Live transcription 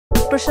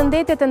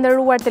Përshëndetje të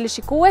nderuar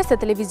teleshikues të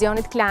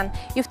televizionit Klan.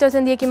 Ju ftoj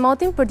të ndjekim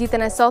motin për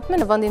ditën e sotme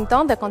në vendin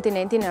tonë dhe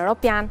kontinentin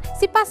evropian.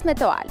 Sipas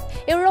Meteoalp,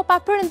 Europa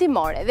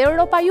perëndimore dhe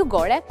Europa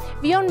jugore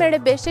vijon me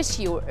rebeshje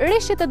shiur.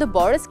 Rreshtet e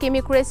dëborës kemi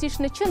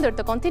kryesisht në qendër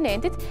të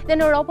kontinentit dhe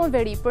në Europën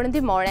veri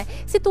perëndimore.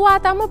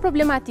 Situata më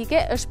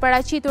problematike është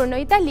paraqitur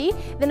në Itali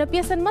dhe në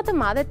pjesën më të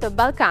madhe të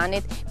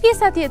Ballkanit.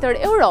 Pjesa tjetër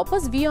e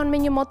Europës vijon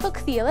me një mot të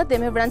kthjellët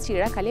dhe me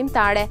vranësira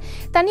kalimtare.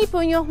 Tani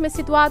po njoh me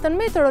situatën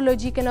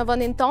meteorologjike në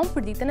vendin tonë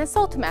për ditën e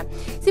sotme.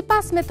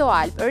 Sipas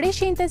Meteoalp,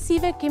 rreshje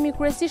intensive kemi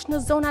kryesisht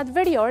në zonat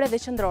veriore dhe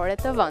qendrore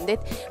të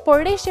vendit,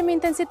 por rreshje me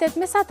intensitet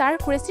mesatar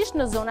kryesisht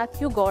në zonat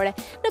jugore.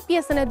 Në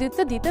pjesën e dytë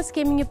të ditës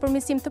kemi një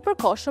përmirësim të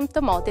përkohshëm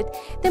të motit.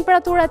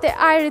 Temperaturat e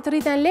ajrit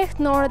rriten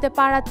lehtë në orët e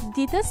para të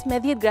ditës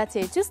me 10 gradë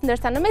Celsius,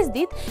 ndërsa në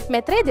mesditë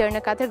me 3 deri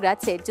në 4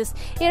 gradë Celsius.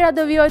 Era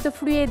do vijojë të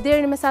fryej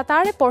deri në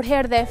mesatare, por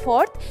herë dhe e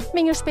fortë,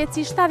 me një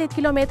shpejtësi 70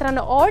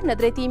 km/h në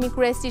drejtimin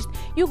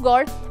kryesisht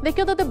jugor, dhe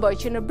kjo do të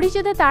bëjë që në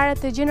brigjet etare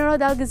të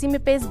gjenërojë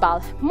dallgëzimi 5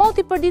 ball.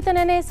 Moti për ditën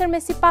e nesërme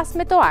sipas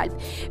Meteoalp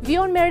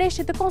vijon me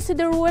rreshje të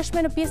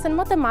konsiderueshme në pjesën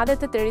më të madhe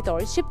të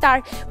territorit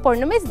shqiptar, por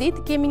në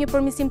mesditë kemi një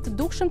përmirësim të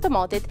dukshëm të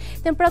motit.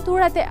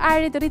 Temperaturat e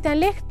ajrit rriten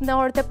lehtë në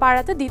orët e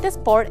para të ditës,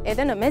 por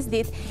edhe në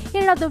mesditë.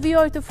 Era do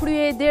vijojë të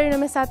fryej deri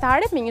në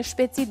mesatare me një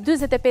shpejtësi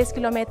 45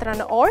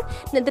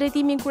 km/h në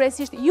drejtimin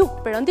kryesisht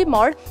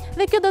jug-perëndimor,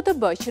 dhe kjo do të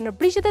bëjë që në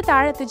brigjet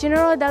etare të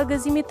gjenerojë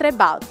dallgëzimi 3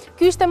 ball.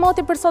 Ky ishte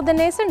moti për sot dhe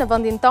nesër në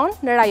vendin tonë,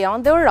 në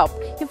rajon dhe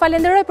Europë. Ju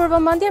falenderoj për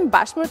vëmendjen,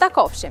 bashkë mirë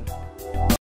takofshim.